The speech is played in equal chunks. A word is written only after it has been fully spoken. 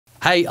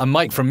Hey, I'm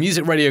Mike from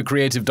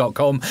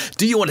musicradiocreative.com.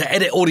 Do you want to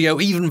edit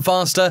audio even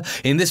faster?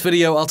 In this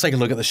video, I'll take a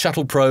look at the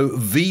ShuttlePro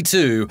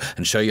V2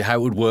 and show you how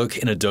it would work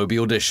in Adobe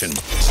Audition.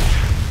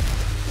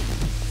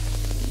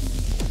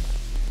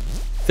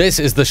 This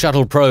is the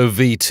ShuttlePro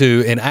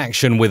V2 in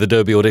action with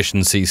Adobe Audition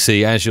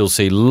CC. As you'll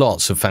see,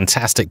 lots of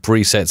fantastic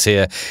presets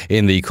here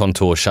in the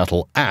Contour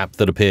Shuttle app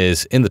that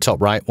appears in the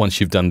top right once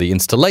you've done the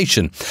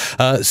installation.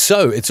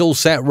 So it's all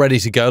set, ready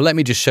to go. Let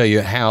me just show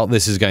you how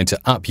this is going to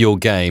up your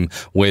game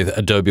with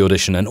Adobe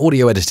Audition and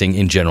audio editing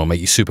in general,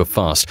 make you super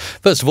fast.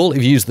 First of all,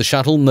 if you use the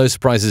Shuttle, no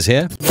surprises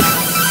here.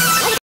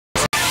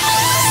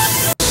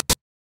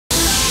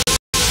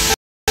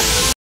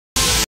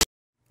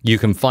 You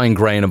can fine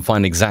grain and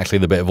find exactly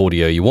the bit of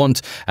audio you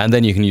want, and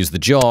then you can use the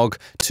jog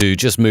to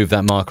just move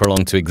that marker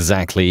along to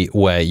exactly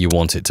where you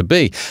want it to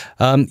be.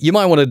 You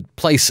might want to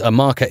place a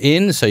marker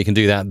in, so you can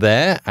do that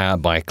there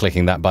by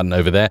clicking that button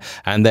over there,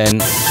 and then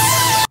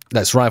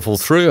let's rifle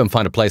through and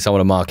find a place I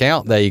want to mark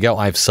out. There you go.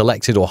 I've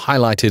selected or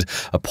highlighted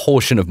a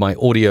portion of my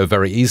audio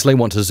very easily.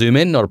 Want to zoom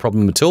in? Not a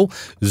problem at all.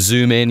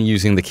 Zoom in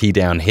using the key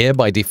down here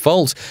by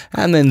default,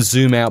 and then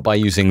zoom out by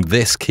using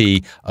this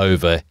key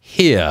over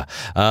here.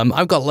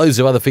 I've got loads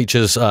of other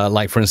features,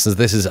 like for instance,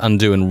 this is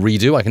undo and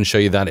redo. I can show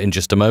you that in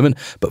just a moment.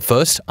 But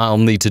first, I'll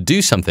need to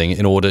do something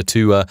in order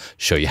to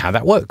show you how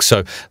that works.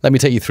 So let me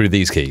take you through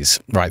these keys.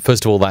 Right,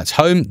 first of all, that's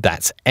home,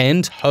 that's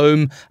end,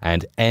 home,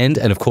 and end.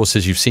 And of course,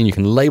 as you've seen, you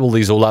can label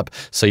these all up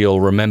so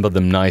you'll remember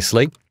them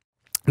nicely.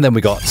 And then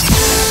we got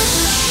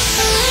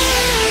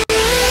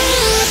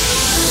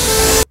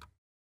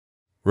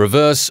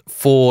reverse,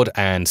 forward,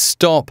 and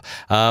stop.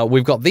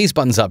 We've got these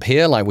buttons up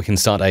here, like we can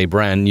start a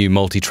brand new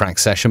multi-track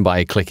session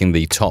by clicking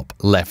the top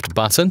left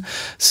button.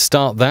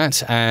 Start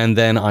that, and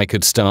then I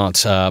could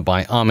start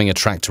by arming a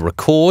track to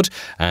record,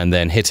 and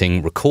then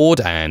hitting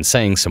record and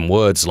saying some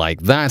words like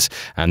that,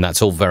 and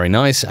that's all very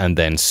nice. And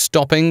then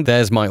stopping,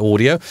 there's my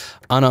audio.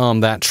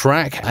 Unarm that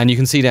track, and you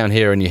can see down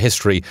here in your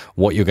history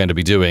what you're going to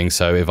be doing.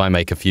 So if I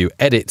make a few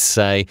edits,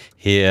 say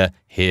here,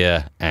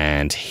 here,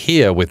 and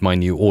here with my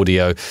new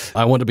audio,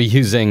 I want to be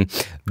using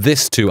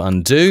this to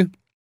undo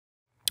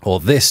or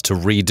this to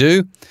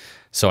redo.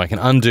 So I can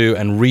undo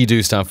and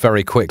redo stuff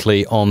very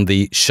quickly on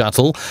the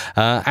Shuttle.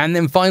 And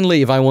then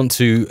finally, if I want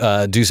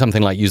to do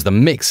something like use the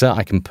mixer,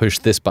 I can push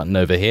this button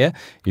over here.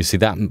 You see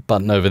that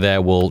button over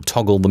there will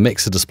toggle the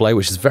mixer display,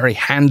 which is very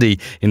handy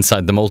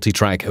inside the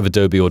multi-track of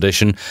Adobe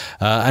Audition.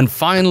 And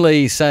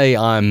finally, say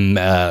I'm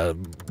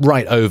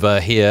right over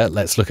here.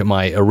 Let's look at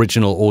my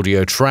original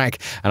audio track,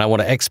 and I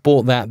want to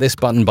export that. This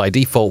button by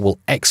default will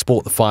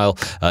export the file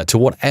to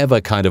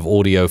whatever kind of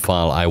audio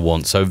file I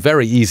want. So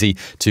very easy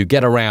to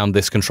get around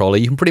this controller.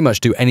 You can pretty much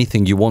do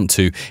anything you want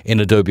to in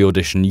Adobe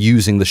Audition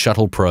using the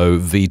ShuttlePro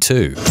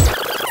V2.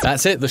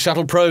 That's it, the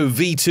ShuttlePro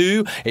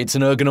V2. It's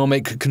an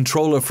ergonomic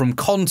controller from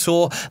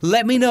Contour.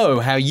 Let me know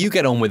how you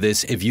get on with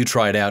this if you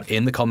try it out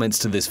in the comments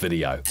to this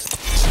video.